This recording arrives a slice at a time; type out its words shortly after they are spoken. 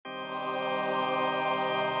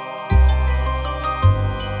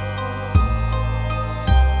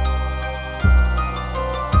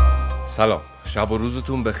سلام، شب و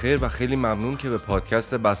روزتون بخیر و خیلی ممنون که به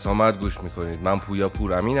پادکست بسامد گوش میکنید. من پویا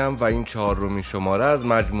پورامینم و این 4مین شماره از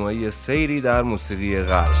مجموعه سیری در موسیقی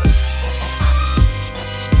غرب.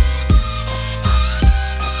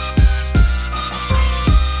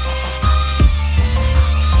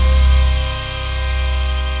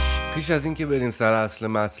 پیش از این که بریم سر اصل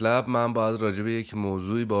مطلب، من باید راجع به یک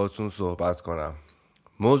موضوعی باهاتون صحبت کنم.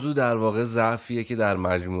 موضوع در واقع ضعفیه که در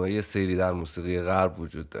مجموعه سیری در موسیقی غرب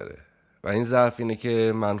وجود داره و این ضعف اینه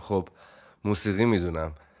که من موسیقی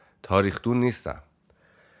میدونم، تاریخ دون نیستم.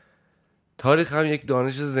 تاریخ هم یک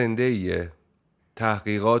دانش زنده ایه.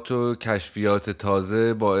 تحقیقات و کشفیات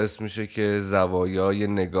تازه باعث میشه که زوایای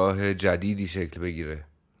نگاه جدیدی شکل بگیره.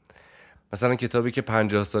 مثلا کتابی که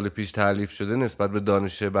 50 سال پیش تألیف شده نسبت به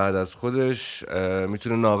دانش بعد از خودش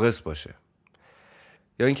میتونه ناقص باشه.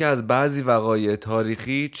 یا اینکه از بعضی وقایع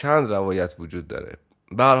تاریخی چند روایت وجود داره.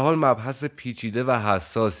 به هر حال مبحث پیچیده و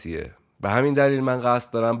حساسیه. به همین دلیل من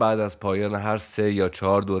قصد دارم بعد از پایان هر 3 یا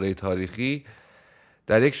 4 دوره تاریخی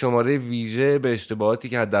در یک شماره ویژه به اشتباهاتی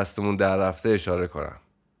که از دستمون در رفته اشاره کنم.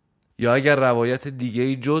 یا اگر روایت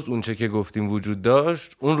دیگه‌ای جز اونچه که گفتیم وجود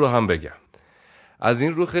داشت اون رو هم بگم. از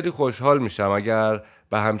این رو خیلی خوشحال میشم اگر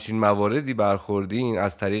به همچین مواردی برخوردین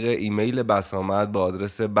از طریق ایمیل بسامد با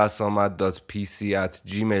آدرس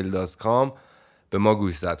basamad.pc@gmail.com به ما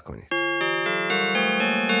گوشزد کنید.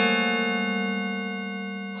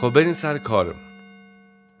 خب بریم سر کارم.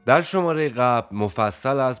 در شماره قبل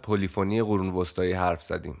مفصل از پلیفونی قرون وسطایی حرف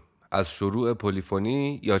زدیم. از شروع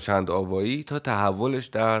پلیفونی یا چند آوایی تا تحولش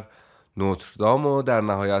در نوتردام و در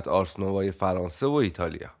نهایت آرس نوای فرانسه و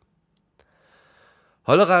ایتالیا.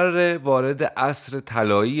 حالا قراره وارد عصر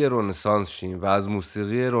طلایی رنسانس شیم و از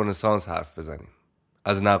موسیقی رنسانس حرف بزنیم.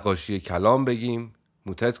 از نقاشی کلام بگیم،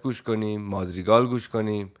 موتت گوش کنیم، مادریگال گوش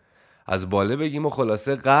کنیم، از باله بگیم و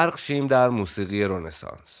خلاصه غرق شیم در موسیقی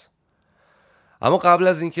رنسانس. اما قبل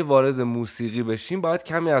از اینکه وارد موسیقی بشیم باید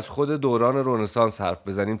کمی از خود دوران رنسانس حرف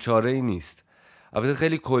بزنیم. چاره ای نیست. البته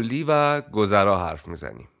خیلی کلی و گذرا حرف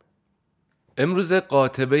میزنیم. امروز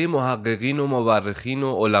قاطبه محققین و مورخین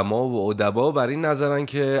و علما و ادبا بر این نظرن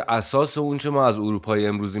که اساس اونچه ما از اروپای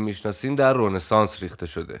امروزی میشناسیم در رنسانس ریخته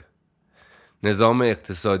شده. نظام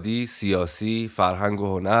اقتصادی، سیاسی، فرهنگ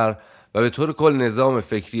و هنر و به طور کل نظام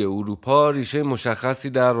فکری اروپا ریشه مشخصی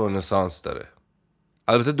در رنسانس داره.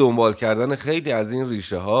 البته دنبال کردن خیلی از این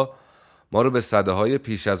ریشه ها ما رو به سده‌های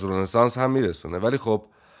پیش از رنسانس هم میرسونه، ولی خب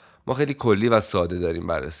ما خیلی کلی و ساده داریم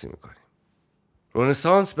بررسی میکنیم.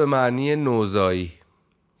 رنسانس به معنی نوزایی،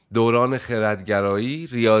 دوران خردگرایی،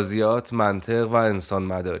 ریاضیات، منطق و انسان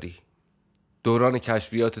مداری. دوران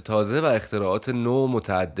کشفیات تازه و اختراعات نو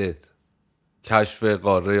متعدد. کشف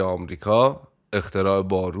قاره آمریکا، اختراع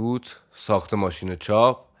باروت، ساخت ماشین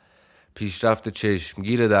چاپ، پیشرفت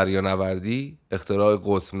چشمگیر دریانوردی، اختراع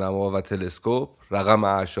قطب نما و تلسکوپ، رقم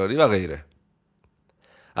اعشاری و غیره.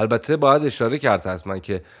 البته باید اشاره کرد حتما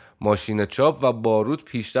که ماشین چاپ و باروت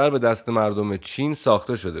پیشتر به دست مردم چین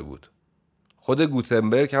ساخته شده بود. خود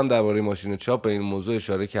گوتنبرگ هم درباره ماشین چاپ به این موضوع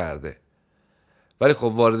اشاره کرده. ولی خب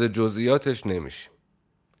وارد جزئیاتش نمیشیم.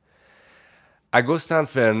 اگوستن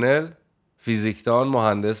فرنل، فیزیکدان،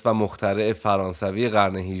 مهندس و مخترع فرانسوی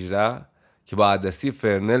قرن 18 که با عدسی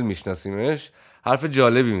فرنل میشناسیمش، حرف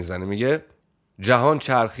جالبی میزنه. میگه جهان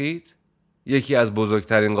چرخید، یکی از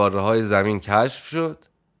بزرگترین قاره های زمین کشف شد،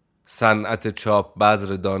 صنعت چاپ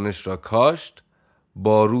بذر دانش را کاشت،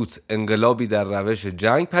 باروت انقلابی در روش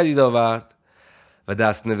جنگ پدید آورد و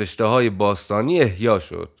دستنوشته های باستانی احیا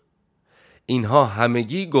شد. اینها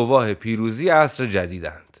همگی گواه پیروزی عصر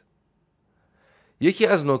جدیدند. یکی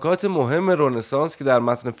از نکات مهم رنسانس که در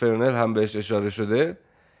متن فرنل هم بهش اشاره شده،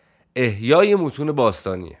 احیای متون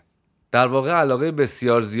باستانیه. در واقع علاقه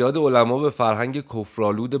بسیار زیاد علما به فرهنگ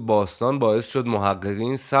کفرآلود باستان باعث شد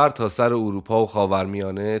محققین سر تا سر اروپا و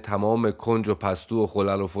خاورمیانه تمام کنج و پستو و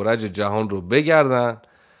خلل و فرج جهان رو بگردن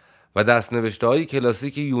و دستنوشته‌های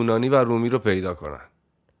کلاسیک یونانی و رومی رو پیدا کنن.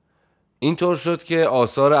 اینطور شد که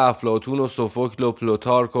آثار افلاطون و سوفوکل و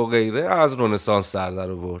پلوتارک و غیره از رنسانس سر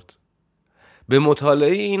در آورد. به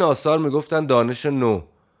مطالعه این آثار میگفتن دانش نو.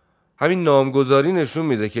 همین نامگذاری نشون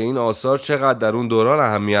میده که این آثار چقدر در اون دوران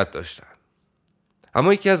اهمیت داشتن.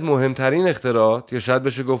 اما یکی از مهمترین اختراعات، یا شاید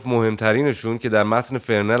بشه گفت مهمترینشون که در متن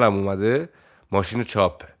فرنل هم اومده، ماشین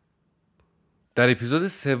چاپه. در اپیزود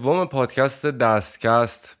 3 پادکست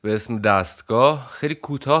دستکست به اسم دستگاه خیلی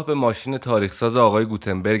کوتاه به ماشین تاریخساز آقای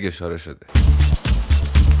گوتنبرگ اشاره شده.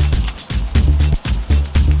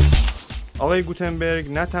 آقای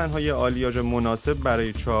گوتنبرگ نه تنها یه آلیاژ مناسب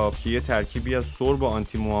برای چاپ که یه ترکیبی از سرب و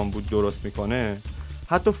آنتی موام درست میکنه،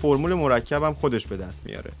 حتی فرمول مرکب هم خودش به دست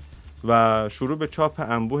میاره و شروع به چاپ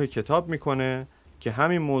انبوه کتاب میکنه که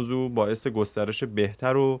همین موضوع باعث گسترش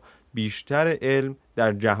بهتر و بیشتر علم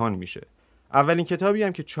در جهان میشه. اولین کتابی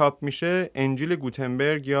هم که چاپ میشه انجیل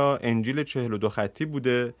گوتنبرگ یا انجیل 42 خطی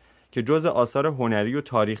بوده که جزء آثار هنری و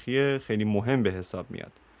تاریخی خیلی مهم به حساب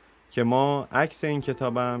میاد که ما عکس این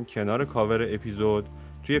کتابم کنار کاور اپیزود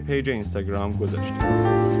توی پیج اینستاگرام گذاشتیم.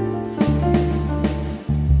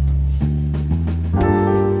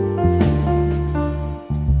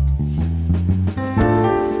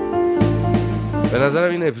 به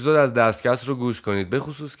نظرم این اپیزود از دستکست رو گوش کنید، به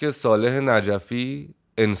خصوص که صالح نجفی،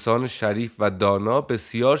 انسان شریف و دانا،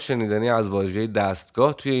 بسیار شنیدنی از واژه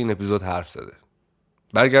دستگاه توی این اپیزود حرف زده.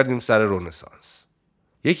 برگردیم سر رنسانس.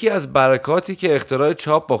 یکی از برکاتی که اختراع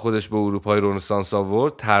چاپ با خودش به اروپای رنسانس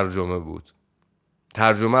آورد ترجمه بود.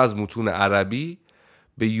 ترجمه از متون عربی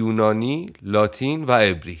به یونانی، لاتین و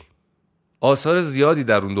عبری. آثار زیادی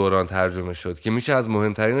در اون دوران ترجمه شد که میشه از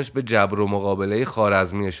مهمترینش به جبر و مقابله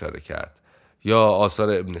خوارزمی اشاره کرد یا آثار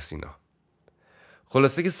ابن سینا.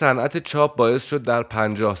 خلاصه که صنعت چاپ باعث شد در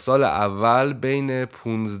 50 سال اول بین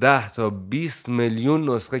 15 تا 20 میلیون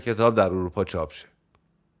نسخه کتاب در اروپا چاپ شه.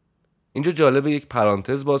 اینجا جالبه یک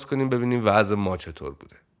پرانتز باز کنیم ببینیم وضع ما چطور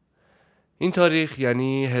بوده. این تاریخ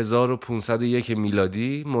یعنی 1501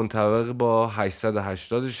 میلادی منطبق با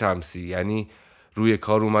 880 شمسی، یعنی روی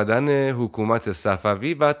کار اومدن حکومت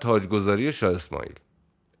صفوی و تاجگذاری شاه اسماعیل،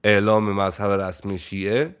 اعلام مذهب رسمی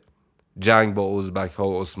شیعه، جنگ با ازبک ها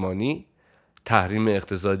و عثمانی، تحریم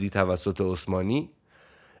اقتصادی توسط عثمانی،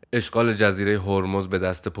 اشغال جزیره هرمز به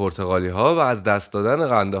دست پرتغالی ها و از دست دادن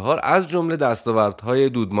قندهار از جمله دستاوردهای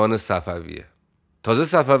دودمان صفویه. تازه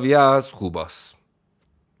صفویه از خوباست.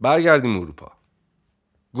 برگردیم اروپا.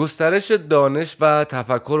 گسترش دانش و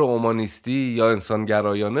تفکر اومانیستی یا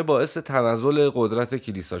انسانگرایانه باعث تنزل قدرت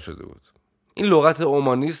کلیسا شده بود. این لغت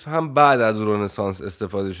اومانیسم هم بعد از رنسانس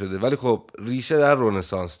استفاده شده، ولی خب ریشه در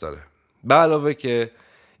رنسانس داره. به علاوه که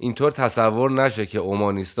اینطور تصور نشه که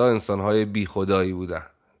اومانیستا انسانهای بی خدایی بودن.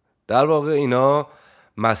 در واقع اینا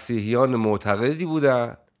مسیحیان معتقدی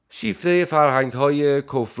بودن، شیفته فرهنگ‌های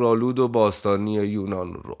کفرآلود و باستانی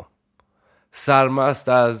یونان رو، سرمست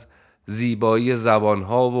از زیبایی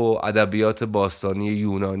زبان‌ها و ادبیات باستانی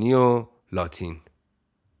یونانی و لاتین.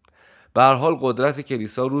 به هر حال قدرت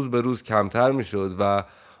کلیسا روز به روز کمتر می‌شد و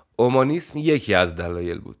اومانیسم یکی از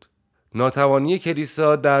دلایل بود. ناتوانی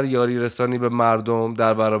کلیسا در یاری رسانی به مردم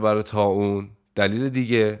در برابر طاعون دلیل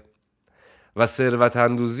دیگه، و ثروت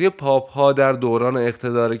اندوزی پاپ ها در دوران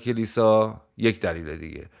اقتدار کلیسا یک دلیل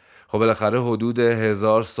دیگه. خب بالاخره حدود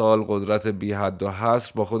 1000 سال قدرت بی حد و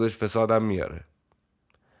حصر با خودش فسادم میاره.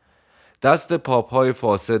 دست پاپ های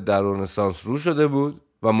فاسد در رنسانس رو شده بود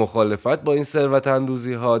و مخالفت با این ثروت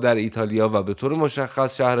اندوزی ها در ایتالیا و به طور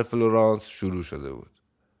مشخص شهر فلورانس شروع شده بود.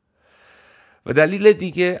 و دلیل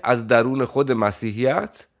دیگه از درون خود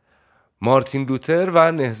مسیحیت، مارتین لوتر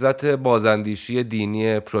و نهضت بازاندیشی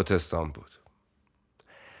دینی پروتستان بود.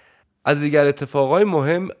 از دیگر اتفاقای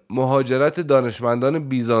مهم مهاجرت دانشمندان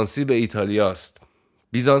بیزانسی به ایتالیا است.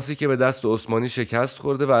 بیزانسی که به دست عثمانی شکست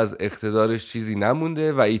خورده و از اقتدارش چیزی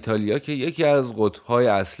نمونده و ایتالیا که یکی از قطب‌های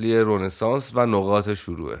اصلی رنسانس و نقاط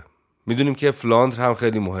شروعه. میدونیم که فلاندر هم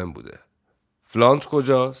خیلی مهم بوده. فلاندر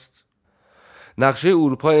کجاست؟ نقشه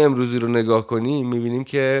اروپا امروزی رو نگاه کنیم میبینیم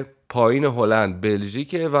که پایین هلند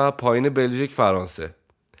بلژیک و پایین بلژیک فرانسه.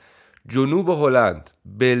 جنوب هلند،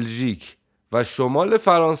 بلژیک و شمال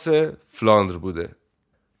فرانسه فلاندر بوده.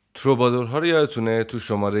 تروبادورها رو یادتونه تو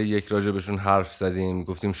شماره 1 راجبشون حرف زدیم،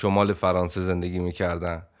 گفتیم شمال فرانسه زندگی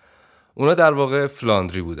میکردن. اونا در واقع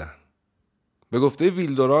فلاندری بودن. به گفته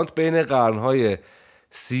ویلدورانت بین قرنهای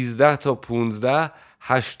 13 تا 15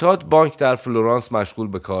 80 بانک در فلورانس مشغول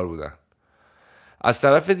به کار بودن. از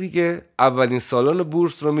طرف دیگه اولین سالن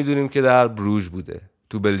بورس رو میدونیم که در بروژ بوده،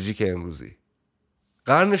 تو بلژیک امروزی.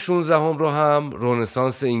 قرن 16 هم رو هم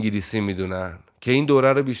رنسانس انگلیسی میدونن که این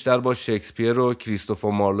دوره رو بیشتر با شکسپیر و کریستوفر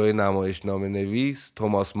مارلو نمایشنامه نویس،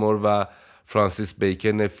 توماس مور و فرانسیس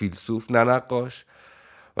بیکن فیلسوف نقاش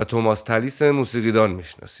و توماس تلیس موسیقیدان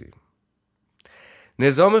میشناسیم.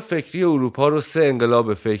 نظام فکری اروپا رو 3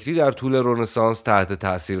 انقلاب فکری در طول رنسانس تحت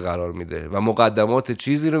تاثیر قرار میده و مقدمات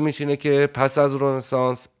چیزی رو میچینه که پس از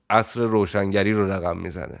رنسانس عصر روشنگری رو رقم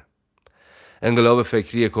میزنه. انقلاب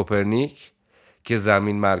فکری کوپرنیک که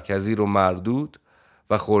زمین مرکزی رو مردود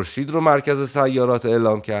و خورشید رو مرکز سیارات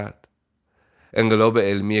اعلام کرد. انقلاب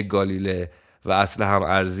علمی گالیله و اصل هم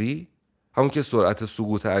ارزی، همون که سرعت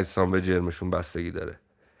سقوط اجسام به جرمشون بستگی داره.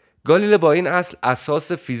 گالیله با این اصل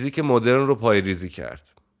اساس فیزیک مدرن رو پایه‌ریزی کرد.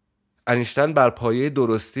 انیشتین بر پایه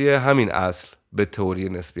درستی همین اصل به تئوری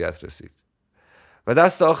نسبیت رسید. و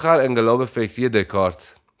دست آخر انقلاب فکری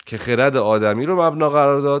دکارت که خرد آدمی رو مبنا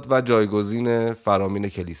قرار داد و جایگزین فرامین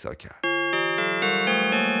کلیسا کرد.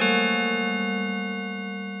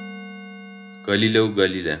 گالیلئو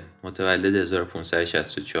گالیله متولد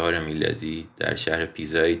 1564 میلادی در شهر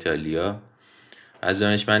پیزا ایتالیا، از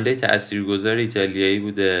دانشمندای تأثیرگذار ایتالیایی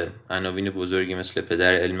بوده. عناوین بزرگی مثل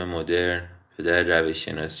پدر علم مدرن، پدر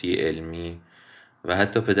روش‌شناسی علمی و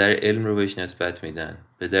حتی پدر علم رو بهش نسبت میدن.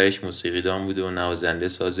 پدرش موسیقیدان بوده و نوازنده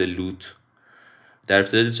ساز لوت. در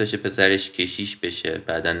ابتدا دوست داشته پسرش کشیش بشه،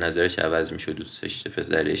 بعدا نظرش عوض میشه، دوست داشته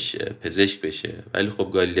پسرش پزشک بشه. ولی خب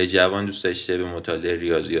گالیله جوان دوست داشته به مطالعه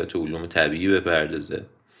ریاضیات و علوم طبیعی بپردازه.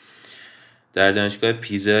 در دانشگاه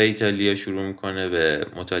پیزا ایتالیا شروع میکنه به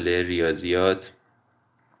مطالعه ریاضیات.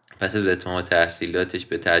 پس از اتمام تحصیلاتش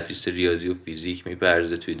به تدریس ریاضی و فیزیک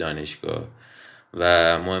میپردازه توی دانشگاه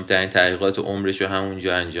و مهمترین تحقیقات عمرش رو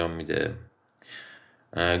همونجا انجام میده.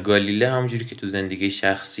 گالیله همونجوری که تو زندگی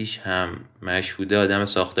شخصیش هم مشهوده آدم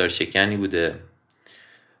ساختار شکنی بوده.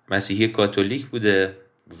 مسیحی کاتولیک بوده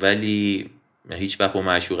ولی هیچ وقت با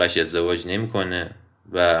معشوقش ازدواج نمیکنه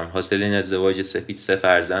و حاصل این ازدواج سفید 3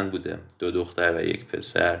 فرزند بوده، 2 دختر و 1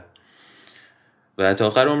 پسر. و تا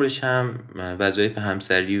آخر عمرش هم وظایف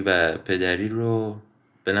همسری و پدری رو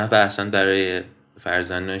به نفع احسن برای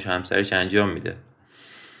فرزندانش همسرش انجام میده.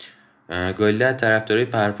 گالیله طرفدارای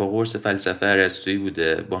پرپاقرص فلسفه ارسطویی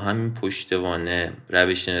بوده. با همین پشتوانه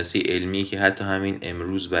روش‌شناسی علمی که حتی همین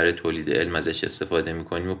امروز برای تولید علم ازش استفاده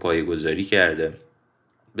میکنیم و پایه‌گذاری کرده.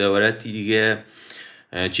 به عبارتی دیگه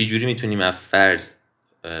چی جوری میتونیم از فرض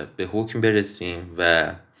به حکم برسیم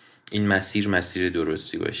و این مسیر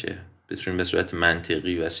درستی باشه، بتونیم به صورت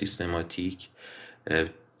منطقی و سیستماتیک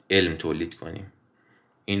علم تولید کنیم.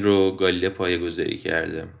 این رو گالیله پایه‌گذاری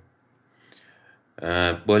کرده.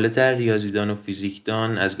 بالاتر ریاضیدان و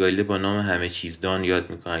فیزیکدان از گالیله با نام همه چیزدان یاد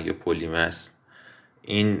میکنن یا پلیمس.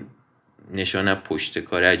 این نشانه پشت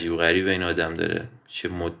کار عجیب و غریب این آدم داره، چه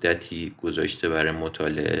مدتی گذاشته برای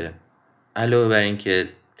مطالعه. علاوه بر این که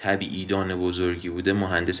طبیعیدان بزرگی بوده،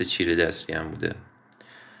 مهندس چیره دستی هم بوده.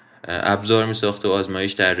 ابزار میساخته و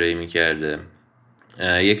آزمایش طراحی میکرده.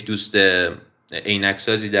 یک دوست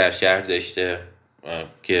عینکسازی در شهر داشته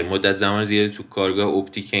که مدت زمان زیادی تو کارگاه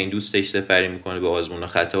اپتیک این دوستش سپری میکنه به آزمون و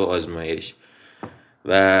خطا و آزمایش.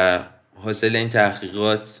 و حاصل این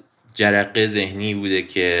تحقیقات جرقه ذهنی بوده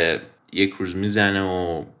که یک روز میزنه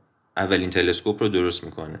و اولین تلسکوپ رو درست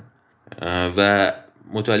میکنه و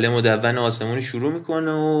مطالعه مدون آسمون شروع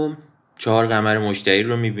میکنه و 4 قمر مشتعل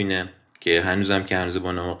رو میبینه که هنوزم که هنوز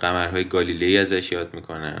با نام قمرهای گالیلئی ازش یاد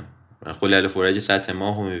میکنن. خلل فرج سطح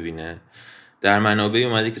ماه رو میبینه. در منابع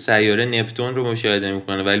اومده که سیاره نپتون رو مشاهده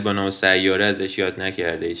میکنه ولی با نام سیاره ازش یاد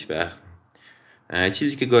نکرده هیچ وقت.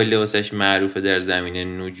 چیزی که گالیله واسش معروفه در زمینه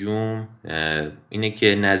نجوم اینه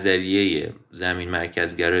که نظریه زمین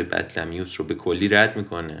مرکزگرای بطلمیوس رو به کلی رد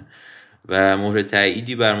میکنه و مهر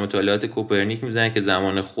تأییدی بر مطالعات کوپرنیک میزنه که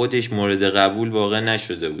زمان خودش مورد قبول واقع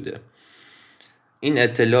نشده بوده. این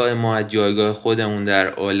اطلاع ما از جایگاه خودمون در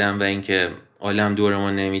عالم و اینکه عالم دور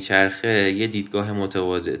ما نمیچرخه یه دیدگاه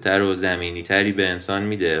متواضع‌تر و زمینی‌تری به انسان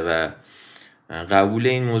میده و قبول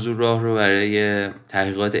این موضوع راه رو برای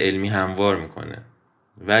تحقیقات علمی هموار میکنه.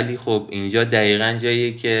 ولی خب اینجا دقیقاً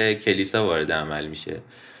جاییه که کلیسا وارد عمل میشه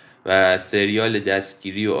و سریال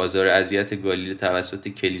دستگیری و آزار و اذیت گالیله توسط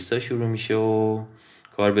کلیسا شروع میشه و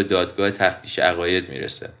کار به دادگاه تفتیش عقاید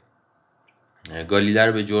میرسه. گالیله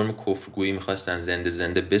رو به جرم کفرگویی میخواستن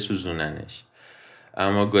زنده بسوزوننش،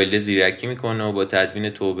 اما گالیله زیرکی میکنه و با تدوین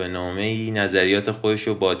توبه نامه‌ای نظریات خودش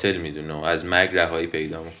رو باطل میدونه و از مرگ رهایی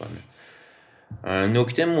پیدا میکنه.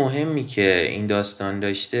 نکته مهمی که این داستان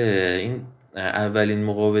داشته این اولین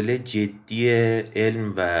مقابله جدی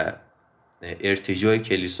علم و ارتجاع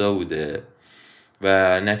کلیسا بوده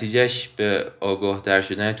و نتیجهش به آگاه تر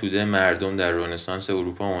شدن توده مردم در رنسانس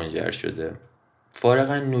اروپا منجر شده. فارغ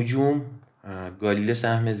از نجوم، گالیله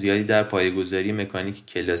سهم زیادی در پایه‌گذاری مکانیک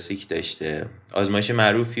کلاسیک داشته. آزمایش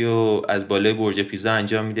معروفی رو از بالای برج پیزا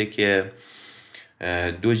انجام میده که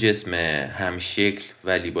 2 جسم همشکل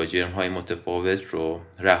ولی با جرم‌های متفاوت رو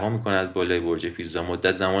رها میکنه از بالای برج پیزا.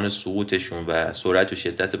 مدت زمان سقوطشون و سرعت و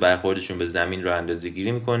شدت برخوردشون به زمین رو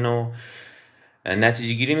اندازه‌گیری میکنه و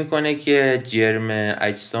نتیجه گیری میکنه که جرم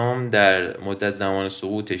اجسام در مدت زمان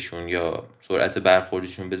سقوطشون یا سرعت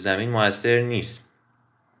برخوردشون به زمین مؤثر نیست.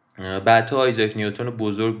 بعدها آیزاک نیوتن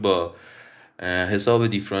بزرگ با حساب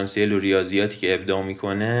دیفرانسیل و ریاضیاتی که ابداع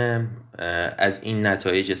میکنه از این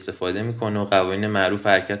نتایج استفاده میکنه و قوانین معروف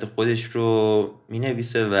حرکت خودش رو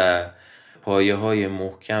مینویسه و پایه های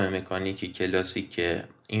محکم مکانیکی کلاسیک که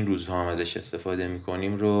این روزها هم ازش استفاده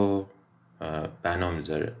میکنیم رو بنا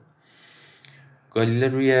میذاره. گالیله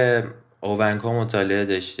روی آونگ ها مطالعه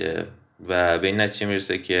داشته و به این نتیجه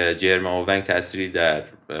میرسه که جرم آونگ تأثیری در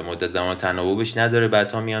مدت زمان تناوبش نداره.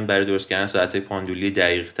 بعدها میان برای درست کردن ساعت‌های پاندولی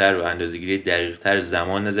دقیق‌تر و اندازه‌گیری دقیق‌تر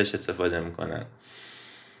زمان ازش استفاده میکنن.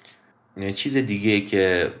 چیز دیگه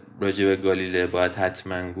که راجع به گالیله باید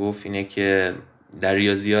حتما گفت اینه که در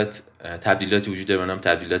ریاضیات تبدیلاتی وجود داره به نام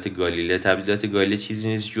تبدیلات گالیله. تبدیلات گالیله چیزی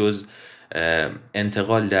نیست جز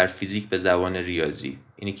انتقال در فیزیک به زبان ریاضی.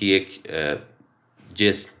 اینه که یک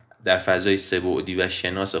جسم در فضای سه‌بعدی و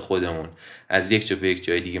شناس خودمون از یک جا به یک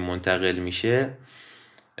جای دیگه منتقل میشه،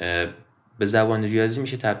 به زبان ریاضی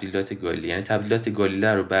میشه تبدیلات گالیله. یعنی تبدیلات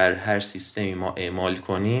گالیله رو بر هر سیستمی ما اعمال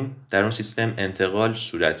کنیم، در اون سیستم انتقال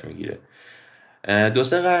صورت میگیره.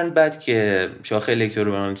 2-3 قرن بعد که شاخه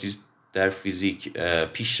الکترومغناطیسی در فیزیک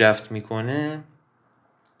پیشرفت میکنه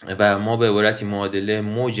و ما به عبارتی معادله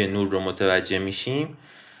موج نور رو متوجه میشیم،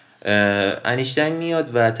 انیشتین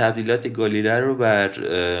میاد و تبدیلات گالیله رو بر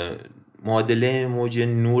معادله موج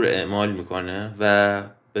نور اعمال میکنه و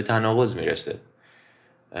به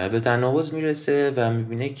تناقض میرسه و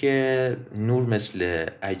میبینه که نور مثل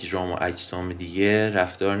اجرام و اجسام دیگه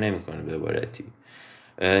رفتار نمیکنه. به عبارتی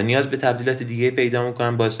نیاز به تبدیلات دیگه پیدا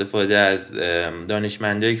میکنن با استفاده از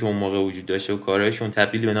دانشمندایی که اون موقع وجود داشته و کارهایشون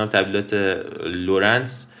تبدیلی به نام تبدیلات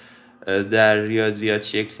لورنتز در ریاضیات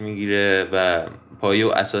شکل میگیره و پایه و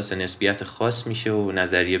اساس نسبیت خاص میشه و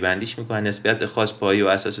نظریه بندیش میکنن. نسبیت خاص پایه و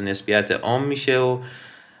اساس نسبیت عام میشه و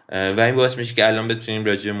این باعث میشه که الان بتونیم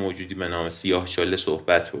راجع به موجودی به نام سیاه‌چاله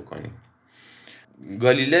صحبت بکنیم.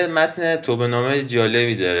 گالیله متن توبه‌نامه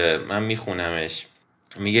جالبی داره، من میخونمش.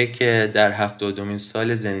 میگه که در 70مین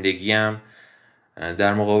سال زندگیم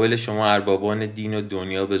در مقابل شما اربابان دین و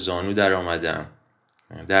دنیا به زانو در آمدم.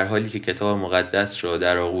 در حالی که کتاب مقدس را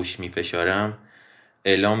در آغوش میفشارم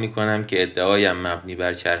اعلام میکنم که ادعایم مبنی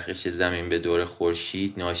بر چرخش زمین به دور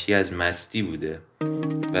خورشید ناشی از مستی بوده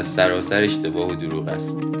و سراسر اشتباه و دروغ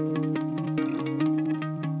است.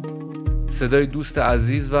 صدای دوست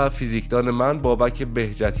عزیز و فیزیکدان من بابک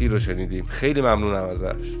بهجتی رو شنیدیم. خیلی ممنونم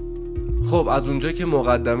ازش. خب از اونجا که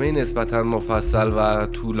مقدمه نسبتاً مفصل و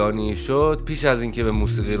طولانی شد، پیش از اینکه به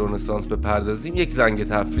موسیقی رنسانس بپردازیم یک زنگ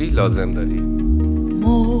تفریح لازم داریم.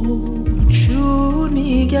 موجور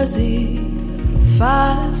میگزید،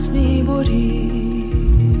 فلس میبرید،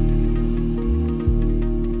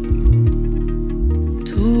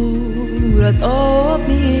 تور از آب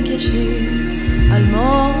میکشید،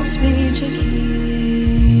 الماس میچکید،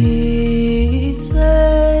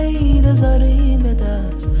 سید زرین به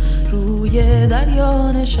دست روی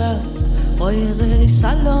دریا نشست، قایقش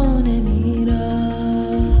سلانه میرفت.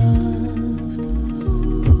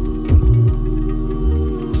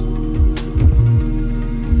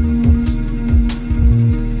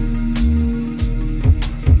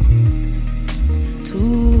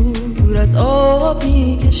 تور از آب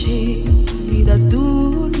میکشید، از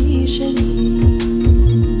دور میشنید،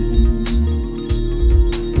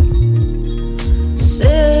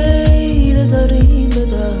 سید زرین به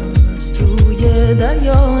دست روی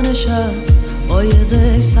دریا نشست،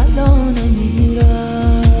 قایقش سلانه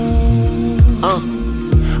میرفت.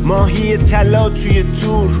 ماهی طلا توی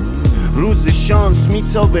تور، روز شانس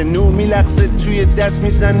میتابه، نور میلغزه توی دست،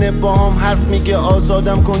 میزنه با هم حرف، میگه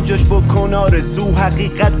آزادم کن، جاش بکن آرزو.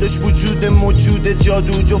 حقیقت داشت وجود موجود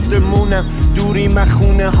جادو، جفتمونم دوری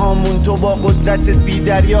مخونه هامون، تو با قدرتت بی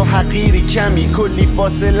دریا حقیری، کمی کلی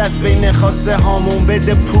فاصله است بین خواسته هامون.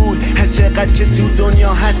 بده پول هر چقدر که تو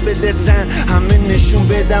دنیا هست، بده سن همه نشون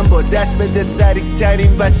بدم، با دست بده سریع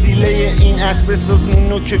ترین وسیله این اسب،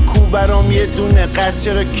 سوزنونو که کو برام یه دونه قصد،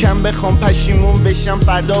 چرا کم بخوام پشیمون بشم،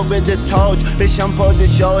 فردا بده تاج بشم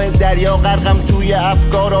پادشاه دریا، غرقم توی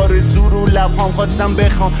افکار، آرزو رو لبام خواستم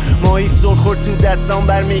بخوام، ماهی سرخورد تو دستام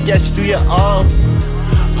برمیگشت توی آب.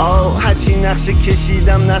 هرچی نقشه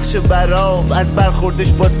کشیدم نقشه براب، از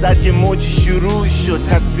برخوردش با سد یه موجی شروع شد،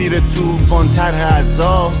 تصویر توفان طرح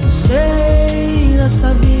عذاب. سید از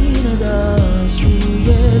سبیل دست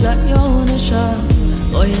روی دریا نشست،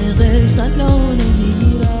 قایق سلانه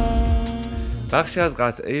میرفت. بخشی از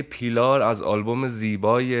قطعه پیلار از آلبوم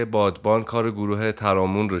زیبای بادبان کار گروه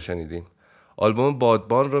ترامون رو شنیدیم. آلبوم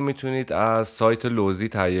بادبان رو میتونید از سایت لوزی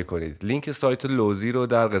تهیه کنید. لینک سایت لوزی رو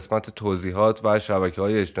در قسمت توضیحات و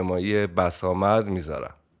شبکه‌های اجتماعی بسامد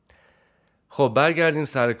میذارم. خب برگردیم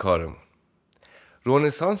سر کارمون.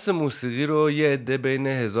 رنسانس موسیقی رو یه عده بین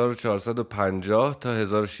 1450 تا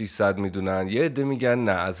 1600 میدونن، یه عده میگن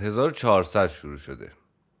نه از 1400 شروع شده.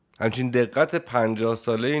 همچین دقت 50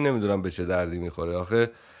 ساله‌ای نمیدونم به چه دردی میخوره. آخه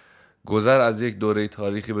گذر از یک دوره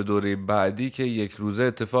تاریخی به دوره بعدی که یک روزه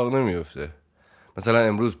اتفاق نمیفته. مثلا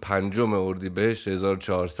امروز 5 اردیبهشت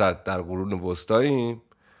 1400 در قرون وسطاییم،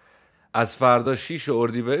 از فردا 6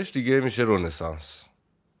 اردیبهشت دیگه میشه رنسانس.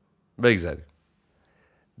 بگذاریم.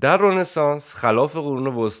 در رنسانس خلاف قرون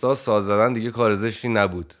وسطا ساز زدن دیگه کار زشتی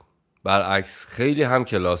نبود. برعکس خیلی هم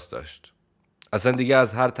کلاس داشت. اصلا دیگه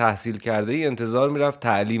از هر تحصیل کرده ای انتظار میرفت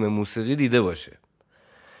تعلیم موسیقی دیده باشه.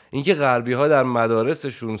 اینکه غربی ها در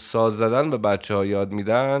مدارسشون ساز زدن به بچه ها یاد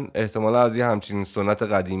میدن احتمالا از یه همچین سنت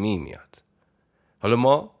قدیمی میاد. حالا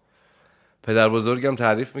ما پدر بزرگم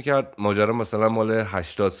تعریف میکرد ماجرا مثلا مال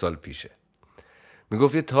 80 سال پیشه.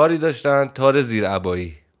 میگفت یه تاری داشتن، تار زیر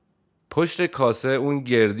عبایی. پشت کاسه اون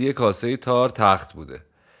گردی کاسه تار تخت بوده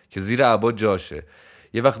که زیر عبا جاشه،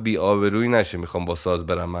 یه وقت بی آبرویی نشه میخوام با ساز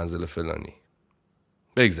برم منزل فلانی.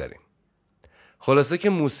 بگذاریم. خلاصه که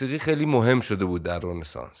موسیقی خیلی مهم شده بود در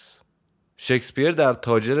رنسانس. شکسپیر در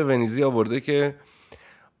تاجر ونیزی آورده که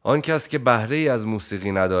آن کس که بهره ای از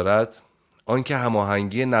موسیقی ندارد، آن که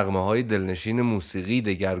هماهنگی نغمه‌های دلنشین موسیقی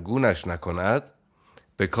دگرگونش نکند،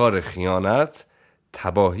 به کار خیانت،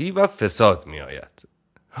 تباهی و فساد می آید.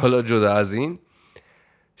 حالا جدا از این،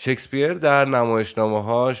 شکسپیر در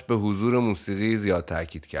نمایشنامه‌هاش به حضور موسیقی زیاد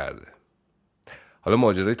تاکید کرده. حالا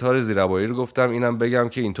ماجرای تار زیرعبایی رو گفتم اینم بگم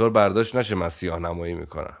که اینطور برداشت نشه من سیاه نمایی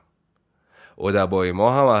میکنم. ادبای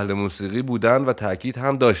ما هم اهل موسیقی بودن و تاکید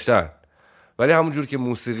هم داشتن، ولی همونجور که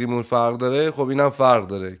موسیقیمون فرق داره خب اینم فرق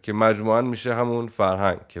داره که مجموعاً میشه همون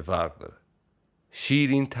فرهنگ که فرق داره.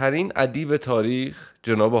 شیرین ترین ادیب تاریخ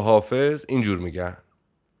جناب حافظ اینجور میگن: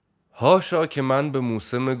 هاشا که من به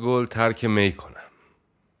موسم گل ترک می کنم،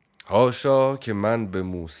 هاشا که من به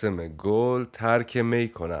موسم گل ترک می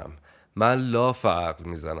کنم، من لاف عقل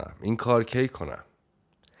میزنم، این کار کی کنم؟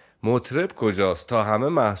 مطرب کجاست تا همه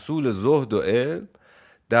محصول زهد و علم،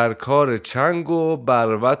 در کار چنگ و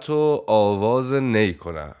بروت و آواز نی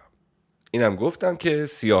کنم. اینم گفتم که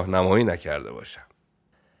سیاه نمایی نکرده باشم.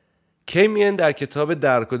 کیمین در کتاب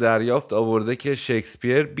درک و دریافت آورده که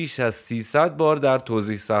شکسپیر بیش از 300 بار در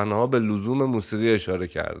توضیح صحنه‌ها به لزوم موسیقی اشاره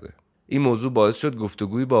کرده. این موضوع باعث شد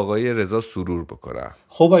گفتگویی با آقای رضا سرور بکنم.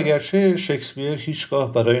 خب اگرچه شکسپیر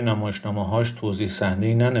هیچگاه برای نمایشنامه‌هاش توضیح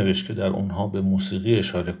صحنه‌ای ننوشت که در اونها به موسیقی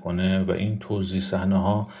اشاره کنه و این توضیح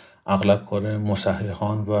صحنه‌ها اغلب کار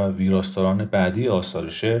مصححان و ویراستاران بعدی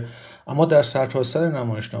آثارشه، اما در سرتاسر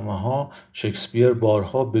نمایشنامه‌ها شکسپیر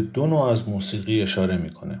بارها به 2 نوع از موسیقی اشاره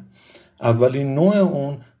میکنه. اولین نوع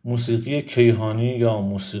اون موسیقی کیهانی یا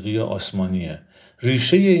موسیقی آسمانیه.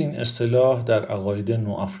 ریشه این اصطلاح در عقاید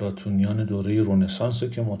نوافلاطونیان دوره رنسانس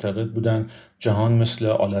که معتقد بودن جهان مثل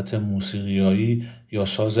آلت موسیقیایی یا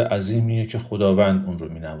ساز عظیمیه که خداوند اون رو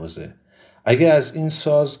مینوازه. اگه از این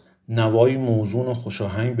ساز نوایی موزون و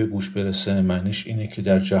خوشاهنگ به گوش برسه، معنیش اینه که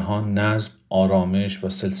در جهان نظم، آرامش و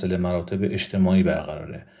سلسله مراتب اجتماعی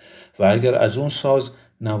برقراره. و اگر از اون ساز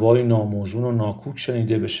نوای ناموزون و ناکوک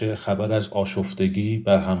شنیده بشه، خبر از آشفتگی،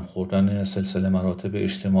 برهم خوردن سلسله مراتب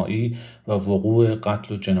اجتماعی و وقوع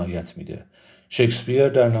قتل و جنایت میده. شکسپیر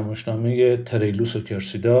در نمایشنامه تریلوس و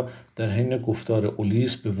کرسیدا در حین گفتار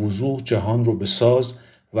اولیس به وضوح جهان رو به ساز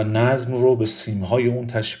و نظم رو به سیمهای اون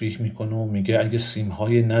تشبیه میکنه و میگه اگه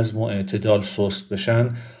سیمهای نظم و اعتدال سست بشن،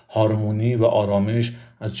 هارمونی و آرامش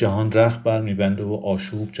از جهان رخ بر میبنده و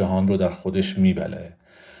آشوب جهان رو در خودش میبله.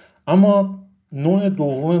 اما نوع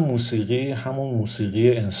دوم موسیقی همون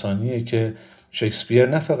موسیقی انسانیه که شکسپیر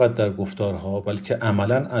نه فقط در گفتارها بلکه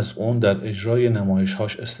عملاً از اون در اجرای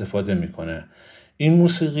نمایش‌هاش استفاده میکنه. این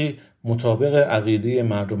موسیقی مطابق عقیده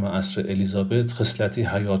مردم عصر الیزابت خصلتی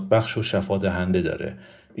حیات بخش و شفادهنده داره.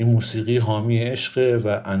 این موسیقی حامی عشق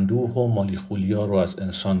و اندوه و مالیخولیا رو از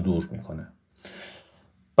انسان دور میکنه.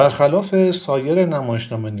 برخلاف سایر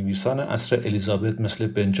نمایشنامه نویسان عصر الیزابت مثل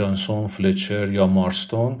بن جانسون، فلچر یا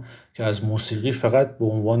مارستون که از موسیقی فقط به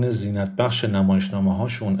عنوان زینت بخش نمایشنامه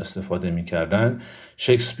هاشون استفاده می‌کردند،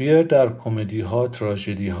 شکسپیر در کمدی ها،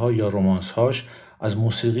 تراژدی ها یا رمانس هاش از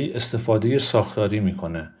موسیقی استفاده ساختاری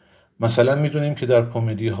میکنه. مثلا میدونیم که در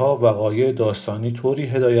کمدی ها وقایع داستانی طوری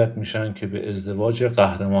هدایت میشن که به ازدواج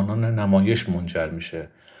قهرمانان نمایش منجر میشه.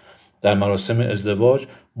 در مراسم ازدواج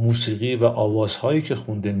موسیقی و آوازهایی که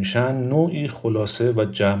خونده میشن نوعی خلاصه و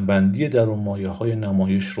جمع‌بندی درون‌مایه‌های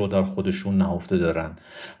نمایش رو در خودشون نهفته دارن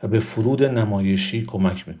و به فرود نمایشی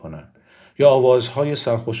کمک میکنن. یا آوازهای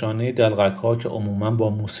سرخوشانه دلغک‌ها که عموماً با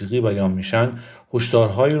موسیقی بیان میشن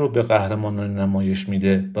هشدارهایی رو به قهرمانان نمایش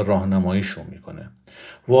میده و راهنماییشون میکنه.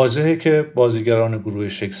 واضحه که بازیگران گروه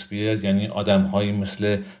شکسپیر یعنی آدم‌هایی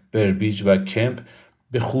مثل بربیج و کمپ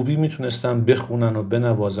به خوبی میتونستن بخونن و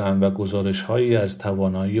بنوازن و گزارش‌هایی از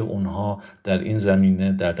توانایی اونها در این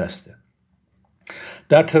زمینه در دسته.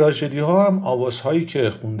 در تراژدی ها هم آوازهایی که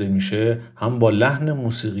خونده میشه هم با لحن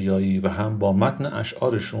موسیقیایی و هم با متن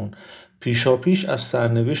اشعارشون پیشاپیش از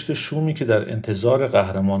سرنوشت شومی که در انتظار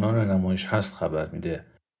قهرمانان نمایش هست خبر میده.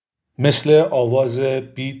 مثل آواز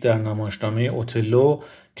بیت در نمایشنامه اوتلو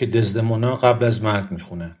که دزدمونا قبل از مرگ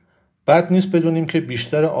میخونه. بد نیست بدونیم که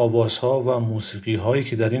بیشتر آوازها و موسیقی‌هایی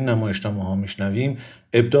که در این نمایشنامه‌ها میشنویم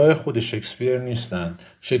ابداع خود شکسپیر نیستند.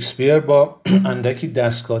 شکسپیر با اندکی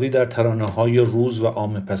دستکاری در ترانه‌های روز و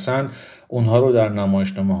عامه‌پسند اونها رو در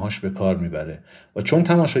نمایشنامه‌هاش به کار میبره و چون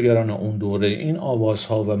تماشاگران اون دوره این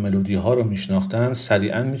آوازها و ملودی‌ها رو میشناختن،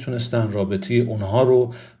 سریعاً میتونستن رابطه اونها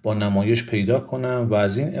رو با نمایش پیدا کنن و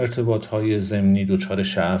از این ارتباط‌های ضمنی دچار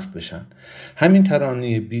شعف بشن. همین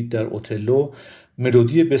ترانه بیت در اوتلو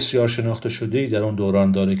ملودی بسیار شناخته شده‌ای در اون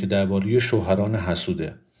دوران داره که درباره شوهران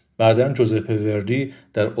حسوده. بعداً جوزپه وردی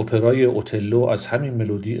در اپرای اوتلو از همین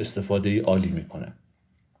ملودی استفاده عالی میکنه.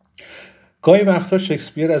 گاهی وقتا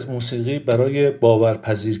شکسپیر از موسیقی برای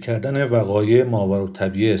باورپذیر کردن وقایع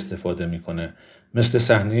ماورالطبیعه استفاده میکنه، مثل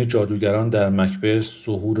صحنه جادوگران در مکبث،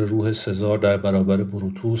 ظهور روح سزار در برابر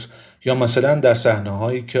بروتوس، یا مثلا در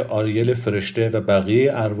صحنه‌هایی که آریل فرشته و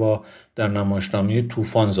بقیه ارواح در نمایشنامه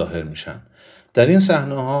طوفان ظاهر میشن. در این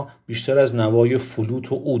صحنه‌ها بیشتر از نوای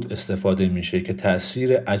فلوت و عود استفاده میشه که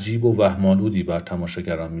تأثیر عجیب و وهم‌آلودی بر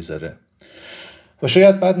تماشاگران میذاره. و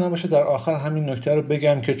شاید بد نباشه در آخر همین نکته رو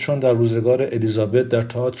بگم که چون در روزگار الیزابت در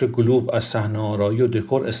تئاتر گلوب از صحنه آرایی و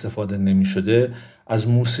دکور استفاده نمی‌شده، از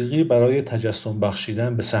موسیقی برای تجسم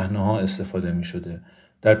بخشیدن به صحنه‌ها استفاده می‌شده.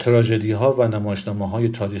 در تراژدی‌ها و نمایشنامه‌های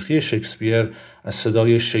تاریخی شکسپیر از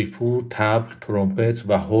صدای شیپور، طبل، ترومپت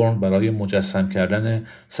و هورن برای مجسم کردن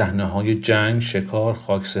صحنه‌های جنگ، شکار،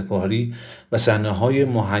 خاکسپاری و صحنه‌های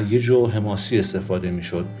مهیج و حماسی استفاده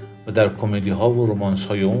می‌شد و در کمدی‌ها و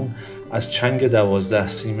رمانس‌های اون از چنگ 12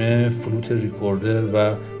 سیمه، فلوت ریکوردر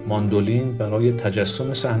و ماندولین برای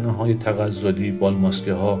تجسم صحنه‌های تغزلی،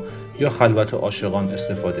 بالماسکه‌ها یا خلوت عاشقان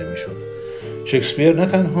استفاده می‌شد. شکسپیر نه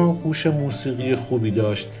تنها گوش موسیقی خوبی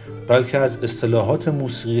داشت، بلکه از اصطلاحات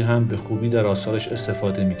موسیقی هم به خوبی در آثارش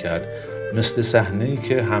استفاده می‌کرد، مثل صحنه‌ای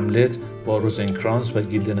که هملت با روزنکرانس و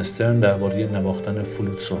گیلدنسترن درباره نواختن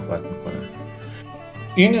فلوت صحبت می‌کنند.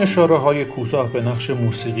 این اشاره‌های کوتاه به نقش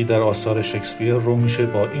موسیقی در آثار شکسپیر رو میشه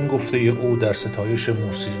با این گفته او در ستایش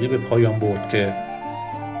موسیقی به پایان برد که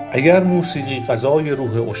اگر موسیقی غذای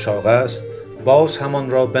روح عشاق است، باز همان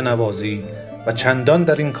را بنوازید و چندان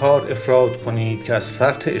در این کار افراد کنید که از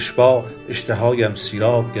فرط اشباع اشتهایم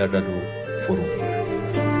سیراب گردد و فرو گیرد.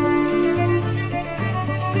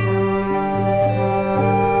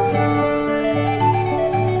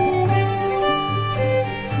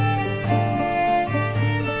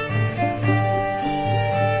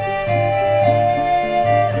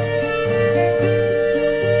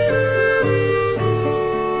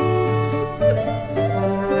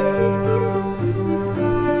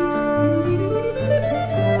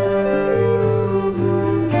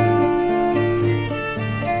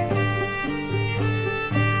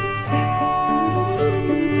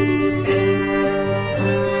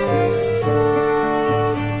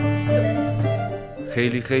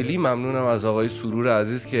 خیلی ممنونم از آقای سرور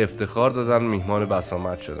عزیز که افتخار دادن میهمان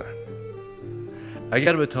بسامد شدن.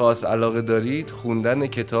 اگر به تئاتر علاقه دارید، خوندن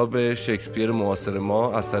کتاب شکسپیر معاصر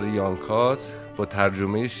ما اثر یان کات با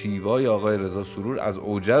ترجمه شیوای آقای رضا سرور از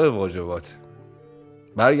اوجب واجبات.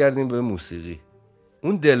 برگردیم به موسیقی.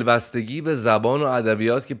 اون دلبستگی به زبان و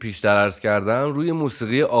ادبیات که پیشتر عرض کردم روی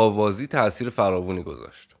موسیقی آوازی تأثیر فراوانی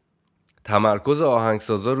گذاشت. تمرکز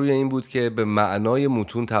آهنگسازا روی این بود که به معنای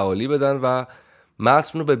متون تعالی بدن و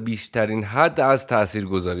متن رو به بیشترین حد از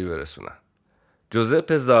تاثیرگذاری برسونن.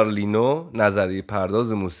 جوزپه زارلینو، نظریه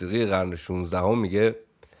پرداز موسیقی قرن 16 میگه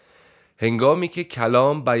هنگامی که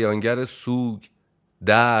کلام بیانگر سوگ،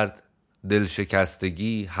 درد،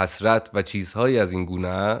 دلشکستگی، حسرت و چیزهایی از این گونه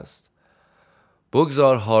است،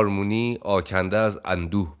 بگذار هارمونی آکنده از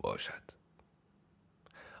اندوه باشد.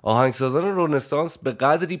 آهنگسازان رنسانس به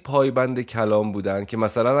قدری پایبند کلام بودن که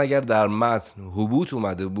مثلا اگر در متن هبوط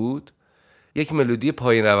اومده بود، یک ملودی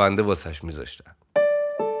پایین رونده واسش میذاشتن،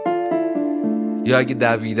 یا اگه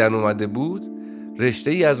دویدن اومده بود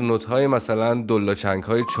رشته ای از نوت‌های مثلا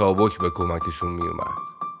دلاچنگ‌های چابک به کمکشون میومد.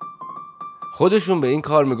 خودشون به این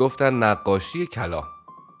کار میگفتن نقاشی کلام.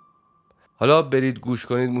 حالا برید گوش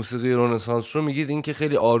کنید موسیقی رنسانس رو، میگید این که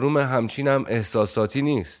خیلی آروم، همچین هم احساساتی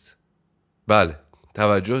نیست. بله،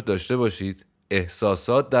 توجه داشته باشید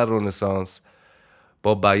احساسات در رنسانس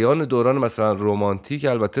با بیان دوران مثلا رمانتیک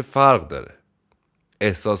البته فرق داره.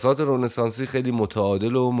 احساسات رنسانسی خیلی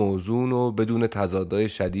متعادل و موزون و بدون تضادهای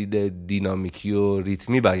شدید دینامیکی و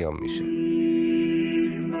ریتمی بیان میشه.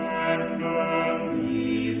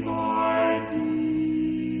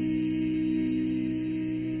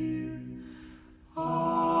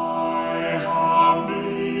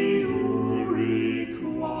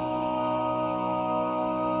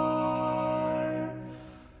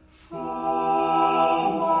 For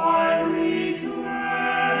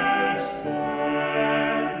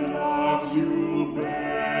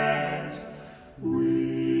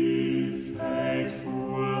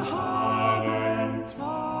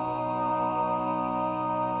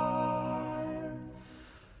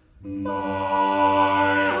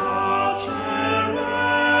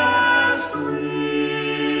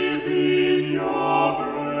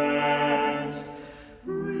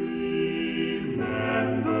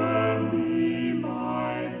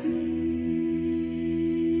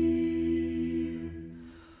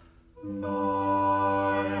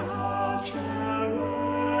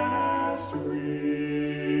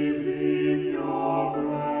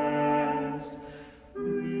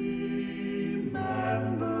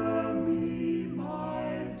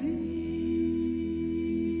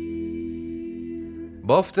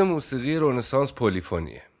بافت موسیقی رنسانس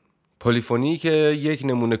پلیفونیه. پلیفونی که یک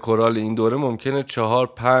نمونه کورال این دوره ممکنه 4،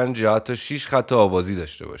 5 یا حتی 6 خط آوازی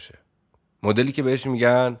داشته باشه. مدلی که بهش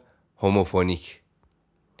میگن هوموفونیک.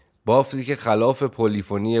 بافتی که خلاف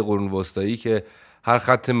پلیفونی قرون وسطایی که هر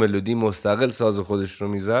خط ملودی مستقل ساز خودش رو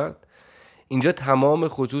میزد، اینجا تمام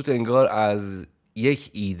خطوط انگار از یک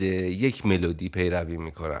ایده، یک ملودی پیروی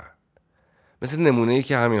میکنن. مثل نمونه‌ای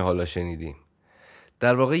که همین حالا شنیدیم.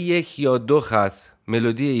 در واقع 1 یا 2 خط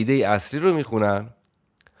ملودی ایده اصلی رو میخونن،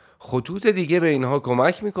 خطوط دیگه به اینها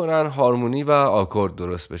کمک میکنن هارمونی و آکورد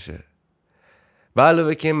درست بشه. به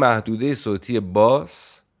علاوه که محدوده صوتی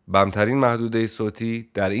باس، بمترین محدوده صوتی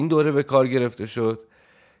در این دوره به کار گرفته شد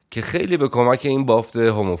که خیلی به کمک این بافت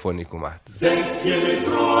هوموفونیک اومد.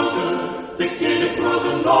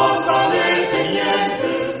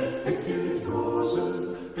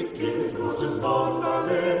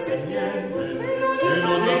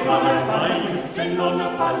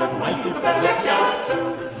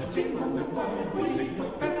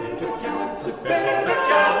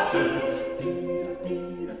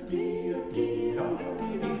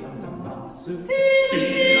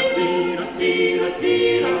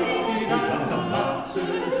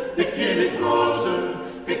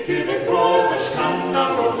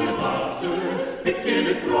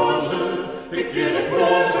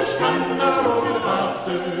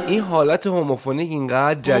 این حالت هوموفونیک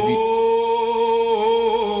اینقدر جدید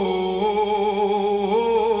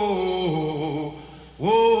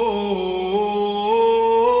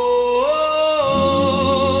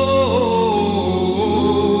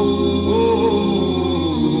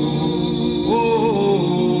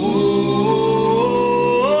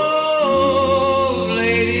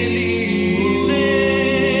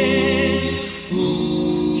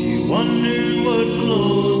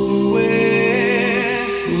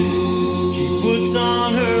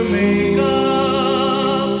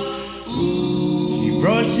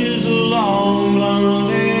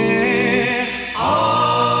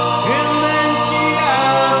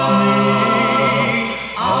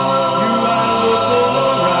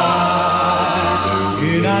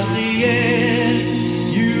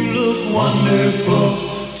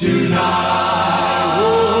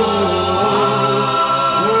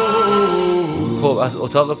از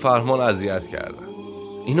اتاق فرمان اذیت کردم.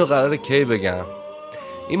 اینو قراره کی بگم؟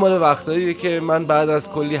 این مال وقتاییه که من بعد از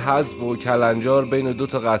کلی حذف و کلنجار بین 2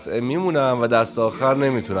 تا قطعه میمونم و دست آخر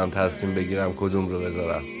نمیتونم تصمیم بگیرم کدوم رو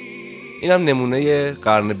بذارم. اینم نمونه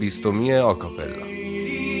قرن 20 آکاپلا.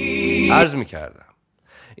 عرض میکردم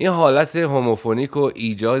این حالت هوموفونیک و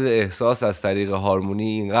ایجاد احساس از طریق هارمونی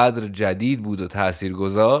اینقدر جدید بود و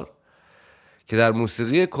تاثیرگذار که در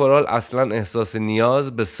موسیقی کورال اصلا احساس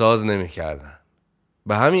نیاز به ساز نمیکردن.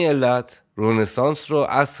 به همین علت رنسانس رو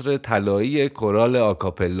عصر طلایی کورال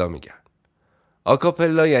آکاپلا میگن.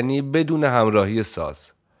 آکاپلا یعنی بدون همراهی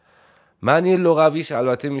ساز. معنی لغویش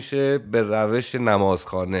البته میشه به روش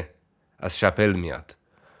نمازخانه، از شپل میاد.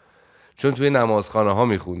 چون توی نمازخانه ها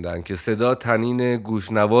میخوندن که صدا طنین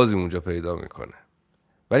گوشنوازی اونجا پیدا میکنه.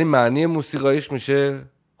 ولی معنی موسیقایش میشه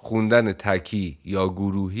خوندن تکی یا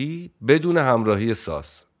گروهی بدون همراهی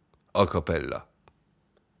ساز. آکاپلا.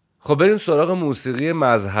 خب بریم سراغ موسیقی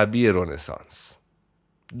مذهبی رنسانس.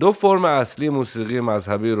 2 فرم اصلی موسیقی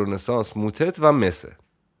مذهبی رنسانس موتت و مسه.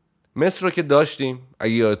 مس رو که داشتیم،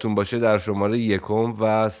 اگه یادتون باشه در شماره 1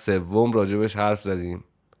 و 3 راجبش حرف زدیم.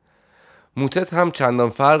 موتت هم چندان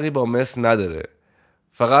فرقی با مس نداره،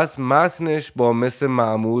 فقط متنش با مس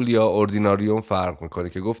معمول یا اوردیناریوم فرق میکنه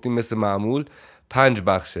که گفتیم مس معمول 5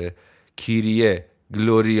 بخشه: کیریه،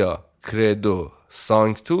 گلوریا، کردو،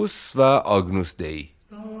 سانکتوس و آگنوس دی.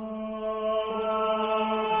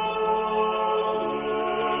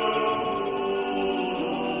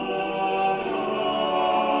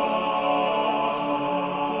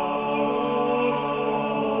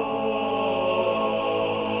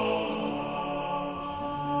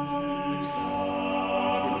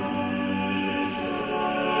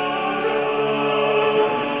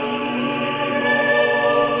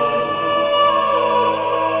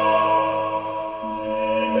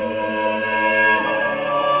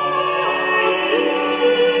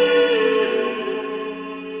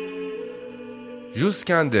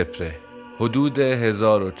 ژوسکن دپره، حدود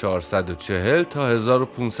 1440 تا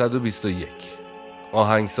 1521.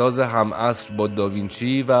 آهنگساز همعصر با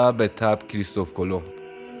داوینچی و به تبع کریستوف کلمب.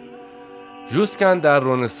 ژوسکن در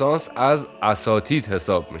رنسانس از اساتید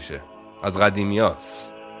حساب میشه، از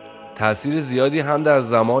قدیمیاست. تأثیر زیادی هم در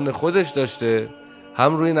زمان خودش داشته،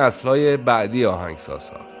 هم روی نسل‌های بعدی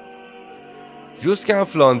آهنگسازها. ژوسکن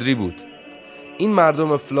فلاندری بود. این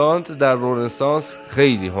مردم فلاند در رنسانس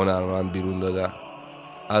خیلی هنرمند بیرون دادن.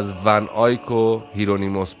 از ون آیک و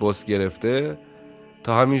هیرونیموس بوس گرفته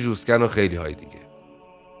تا همین ژوسکن و خیلی های دیگه.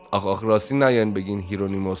 آخ راستی نیاین بگین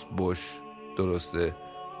هیرونیموس بوش درسته.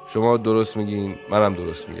 شما درست میگین، منم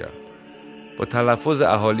درست میگم. با تلفظ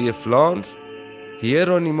اهالی فلاند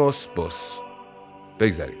هیرونیموس بوس.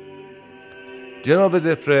 بگذاریم. جناب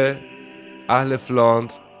دپره اهل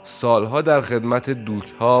فلاند سالها در خدمت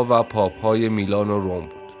دوک‌ها و پاپ‌های میلان و روم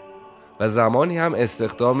بود و زمانی هم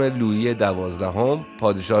استخدام لویی 12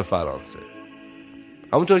 پادشاه فرانسه.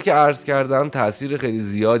 همونطور که عرض کردم تأثیر خیلی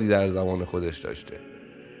زیادی در زمان خودش داشته.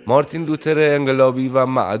 مارتین لوتر انقلابی و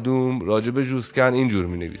معدوم راجب ژوسکن اینجور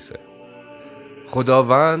می نویسه: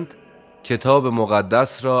 خداوند کتاب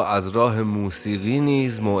مقدس را از راه موسیقی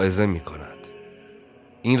نیز موعظه می کند.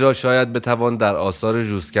 این را شاید بتوان در آثار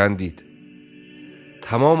ژوسکن دید.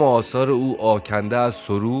 تمام آثار او آکنده از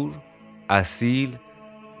سرور، اصیل،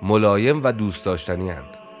 ملایم و دوست داشتنی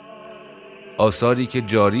اند. آثاری که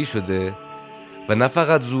جاری شده و نه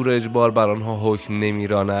فقط زور اجبار بر آنها حکم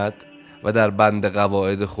نمیراند و در بند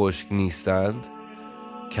قواعد خشک نیستند،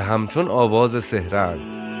 که همچون آواز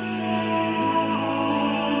سحرند.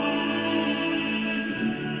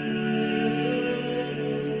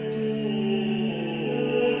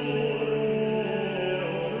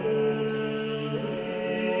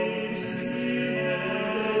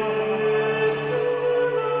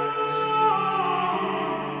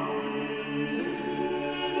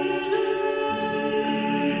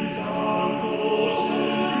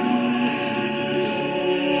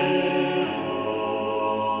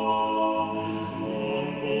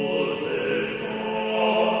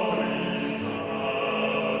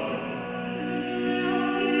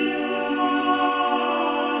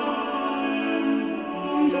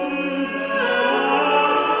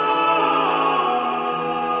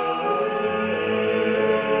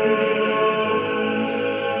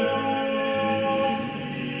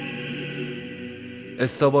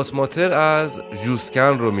 استابات ماتر از ژوسکن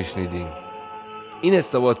رو میشنیدیم. این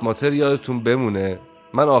استابات ماتر یادتون بمونه،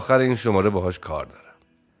 من آخر این شماره باهاش کار دارم.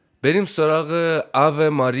 بریم سراغ آوه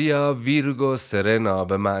ماریا ویرگو سرنا،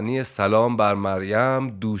 به معنی سلام بر مریم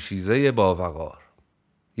دوشیزه باوقار.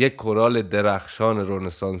 یک کورال درخشان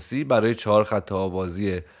رنسانسی برای 4 خط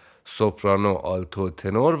آوازی سوپرانو، آلتو،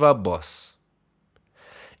 تنور و باس.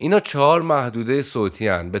 اینا 4 محدوده صوتی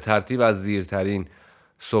هن، به ترتیب از زیرترین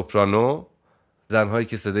سوپرانو، زنهایی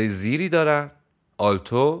که صدای زیری دارن،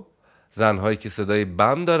 آلتو، زنهایی که صدای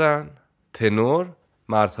بم دارن، تنور،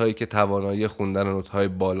 مردهایی که توانایی خوندن نوت‌های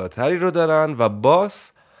بالاتری رو دارن و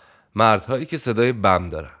باس، مردهایی که صدای بم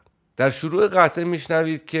دارن. در شروع قطعه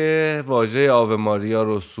میشنوید که واژه آوه ماریا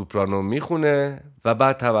رو سوپرانو میخونه و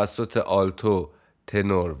بعد توسط آلتو،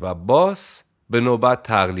 تنور و باس به نوبت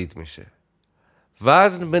تقلید میشه.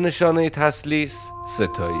 وزن به نشانه تثلیث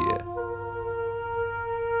ستاییه.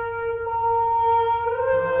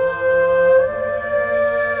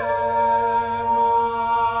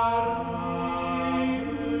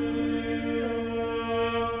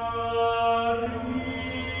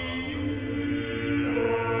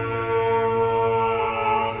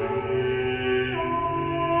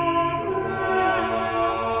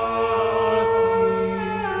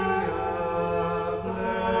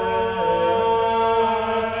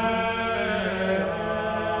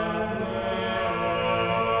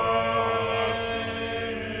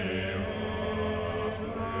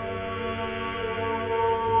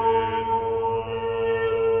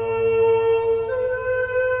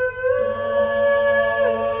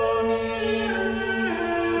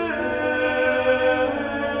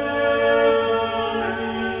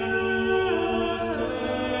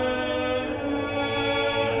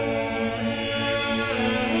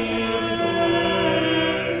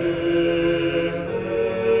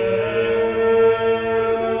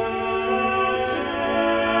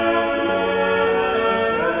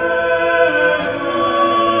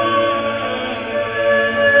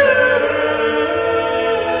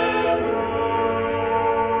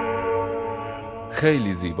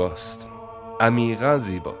 خیلی زیباست، عمیقا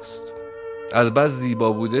زیباست. از بس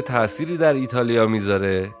زیبا بوده تأثیری در ایتالیا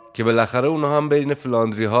میذاره که بالاخره اونها هم بین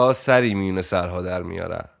فلاندری ها سری میونه سرها در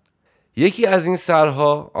میارن. یکی از این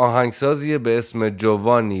سرها آهنگسازی به اسم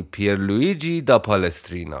جوانی پیرلویجی دا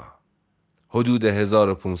پالسترینا، حدود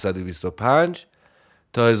 1525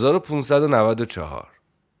 تا 1594.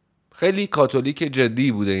 خیلی کاتولیک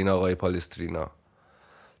جدی بوده این آقای پالسترینا.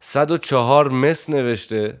 104 مس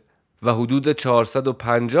نوشته و حدود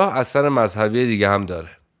 450 اثر مذهبی دیگه هم داره.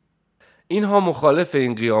 اینها مخالف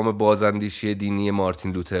این قیام بازاندیشی دینی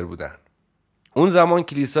مارتین لوتر بودن. اون زمان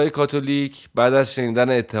کلیسای کاتولیک بعد از شنیدن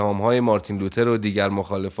اتهامهای مارتین لوتر و دیگر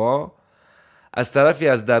مخالفان از طرفی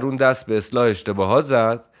از درون دست به اصلاح اشتباهات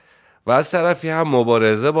زد و از طرفی هم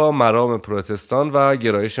مبارزه با مرام پروتستان و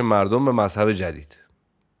گرایش مردم به مذهب جدید.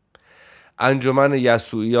 انجمن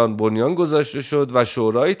یسوعیان بنیان گذاشته شد و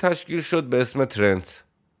شورایی تشکیل شد به اسم ترنت.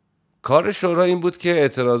 کار شورا این بود که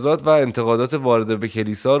اعتراضات و انتقادات وارده به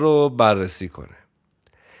کلیسا رو بررسی کنه.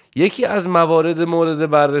 یکی از موارد مورد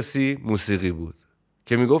بررسی موسیقی بود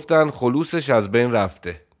که میگفتن خلوصش از بین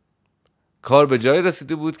رفته. کار به جای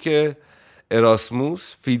رسیده بود که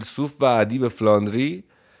اراسموس، فیلسوف و ادیب فلاندری،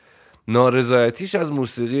 نارضایتیش از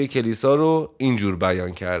موسیقی کلیسا رو اینجور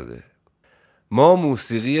بیان کرده: ما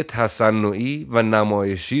موسیقی تصنعی و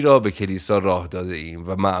نمایشی را به کلیسا راه داده ایم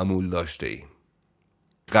و معمول داشته ایم.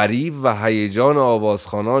 غریب و هیجان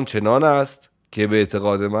آوازخوانان چنان است که به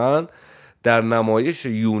اعتقاد من در نمایش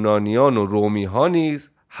یونانیان و رومی ها نیز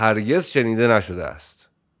هرگز شنیده نشده است.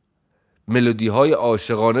 ملودی های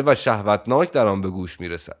عاشقانه و شهوتناک در آن به گوش می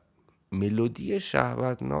رسد. ملودی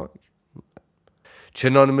شهوتناک؟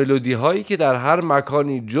 چنان ملودی هایی که در هر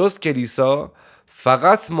مکانی جز کلیسا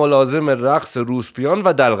فقط ملازم رقص روسپیان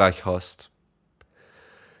و دلغک هاست.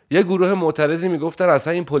 یه گروه معترضی میگفتن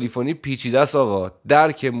اصلا این پلیفونی پیچیده است آقا،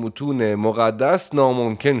 درک متون مقدس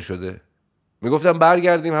ناممکن شده. میگفتن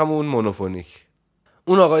برگردیم همون مونوفونیک.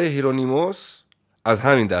 اون آقای هیرونیموس از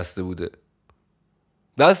همین دسته بوده.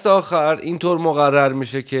 دست آخر اینطور مقرر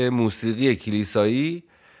میشه که موسیقی کلیسایی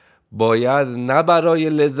باید نه برای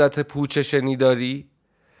لذت پوچ شنیداری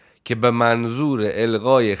که به منظور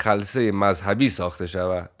الغای خلسه مذهبی ساخته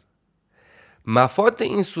شود. مفاد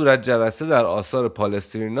این صورت جلسه در آثار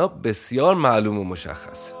پالسترینا بسیار معلوم و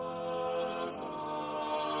مشخصه.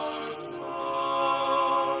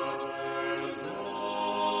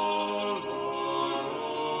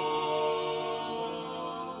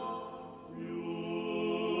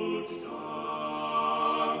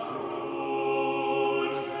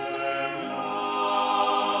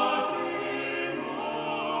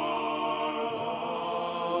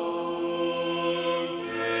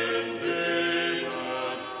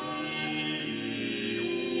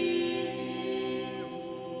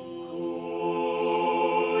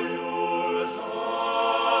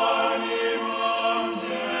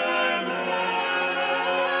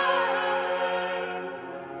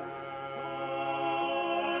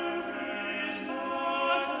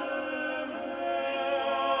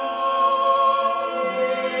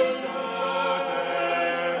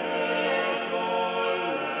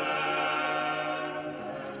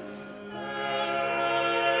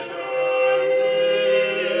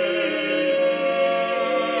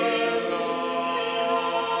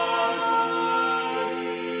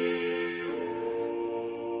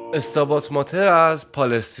 استابات ماتر از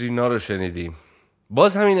پالسترینا رو شنیدیم.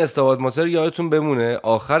 باز همین استابات ماتر یادتون بمونه،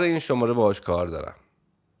 آخر این شماره باهاش کار دارم.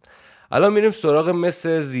 الان میریم سراغ مس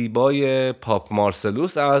زیبای پاپ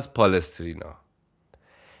مارسلوس از پالسترینا.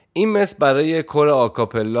 این مس برای کور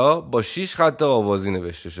آکاپلا با 6 خط آوازی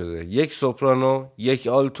نوشته شده: 1 سوپرانو، 1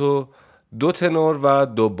 آلتو، 2 تنور و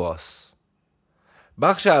 2 باس.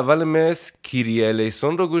 بخش اول مس کیری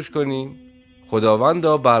الیسون رو گوش کنیم.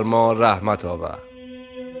 خداوندا بر ما رحمت آور.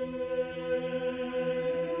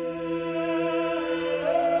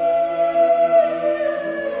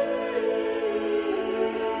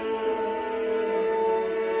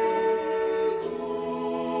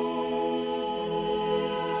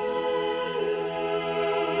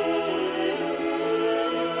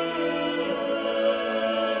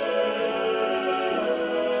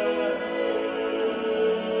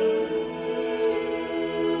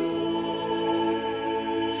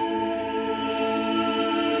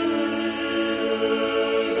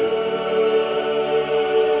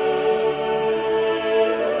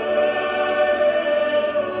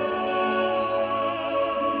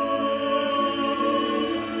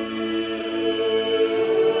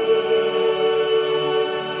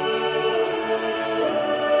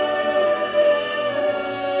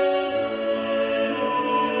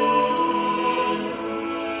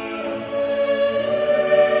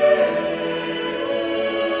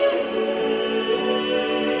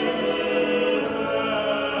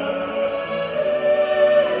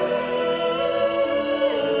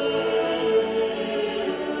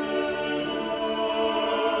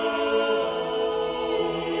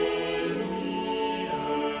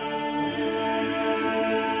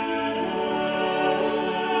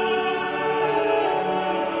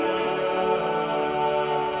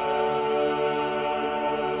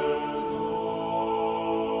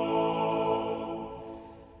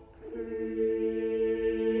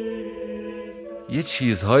 یه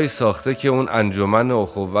چیزهایی ساخته که اون انجمن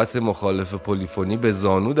اخوت مخالف پلیفونی به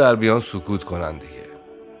زانو در بیان سکوت کنن دیگه.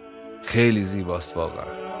 خیلی زیباست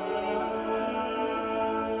واقعا.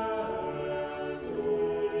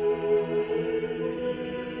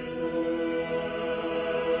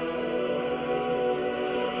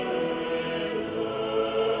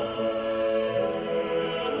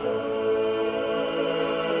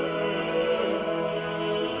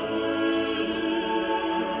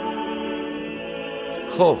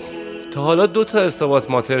 خب تا حالا 2 تا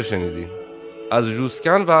استابات ماتر شنیدیم، از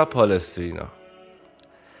ژوسکن و پالسترینا.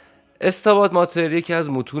 استابات ماتر یکی از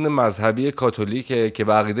متون مذهبی کاتولیکه که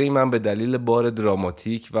به عقیده من به دلیل بار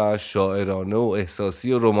دراماتیک و شاعرانه و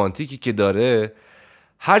احساسی و رمانتیکی که داره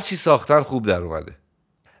هر چی ساختن خوب در اومده.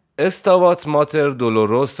 استابات ماتر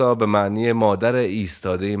دولوروسا به معنی مادر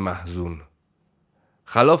ایستاده محزون.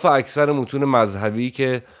 خلاف اکثر متون مذهبی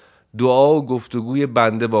که دعا و گفتگوی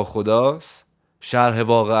بنده با خداست، شرح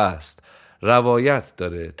واقع است، روایت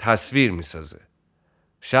داره، تصویر میسازه.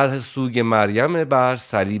 شرح سوگ مریم بر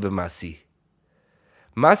صلیب مسیح.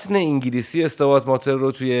 متن انگلیسی استابات ماتر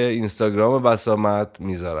رو توی اینستاگرام بسامد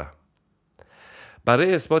میذارم.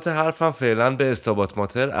 برای اثبات حرفم فعلا به استابات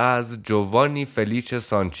ماتر از جوانی فلیچ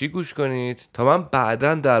سانچی گوش کنید تا من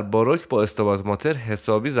بعداً در باروک با استابات ماتر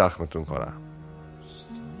حسابی زخمتون کنم.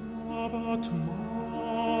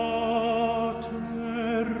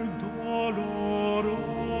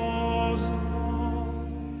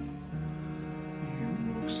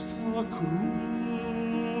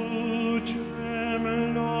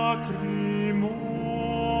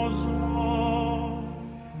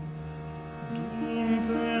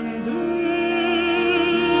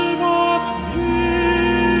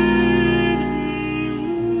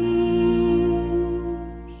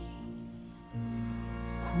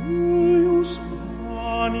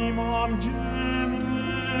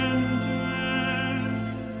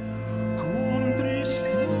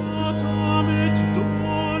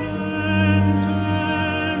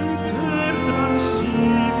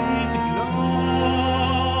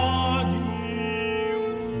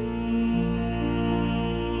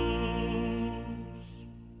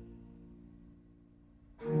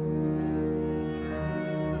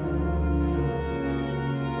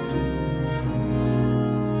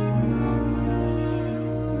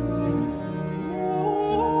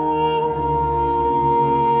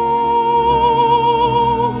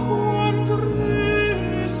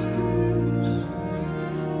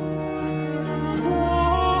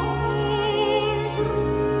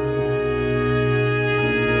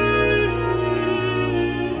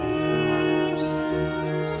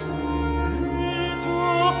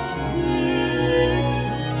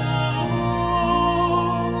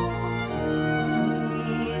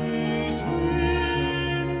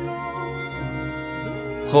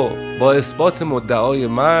 خب با اثبات مدعای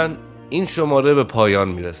من این شماره به پایان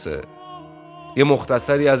میرسه. یه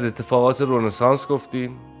مختصری از اتفاقات رنسانس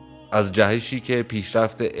گفتیم، از جهشی که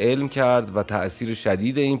پیشرفت علم کرد و تأثیر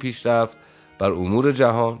شدید این پیشرفت بر امور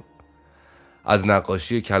جهان. از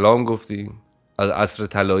نقاشی کلام گفتیم، از عصر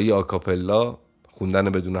طلایی آکاپلا، خوندن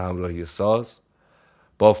بدون همراهی ساز،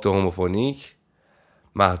 بافت هوموفونیک،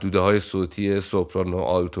 محدوده های صوتی سوپرانو،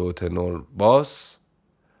 آلتو، تنور، باس،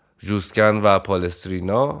 ژوسکن و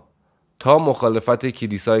پالسترینا تا مخالفت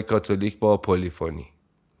کلیسای کاتولیک با پلیفونی.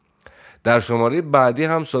 در شماره بعدی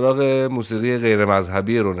هم سراغ موسیقی غیر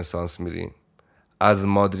مذهبی رنسانس میریم، از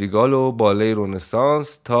مادریگال و باله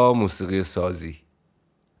رنسانس تا موسیقی سازی.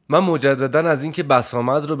 من مجددا از اینکه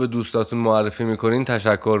بسامد رو به دوستاتون معرفی میکنین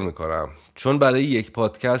تشکر میکنم، چون برای یک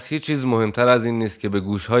پادکست هیچ چیز مهمتر از این نیست که به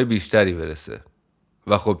گوشهای بیشتری برسه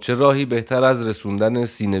و خب چه راهی بهتر از رسوندن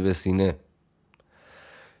سینه به سینه.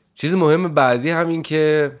 چیز مهم بعدی همین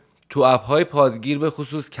که تو اپ‌های پادگیر به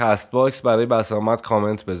خصوص کست باکس برای بسامد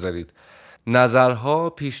کامنت بذارید. نظرها،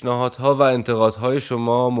 پیشنهادها و انتقادهای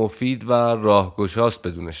شما مفید و راهگشاست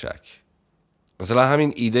بدون شک. مثلا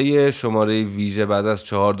همین ایده شماره ویژه بعد از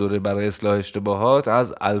 4 دوره برای اصلاح اشتباهات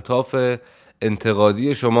از الطاف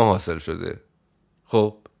انتقادی شما حاصل شده.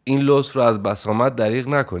 خب این لطف رو از بسامد دریغ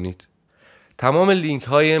نکنید. تمام لینک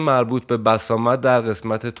های مربوط به بسامد در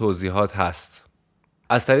قسمت توضیحات هست.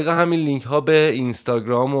 از طریق همین لینک ها به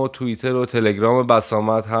اینستاگرام و توییتر و تلگرام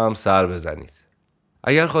بسامد هم سر بزنید.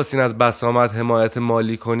 اگر خواستین از بسامد حمایت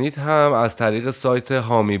مالی کنید هم از طریق سایت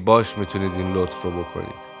هامی باش میتونید این لطف رو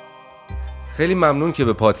بکنید. خیلی ممنون که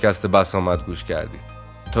به پادکست بسامد گوش کردید.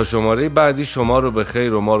 تا شماره بعدی شما رو به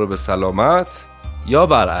خیر و ما رو به سلامت، یا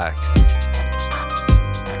برعکس.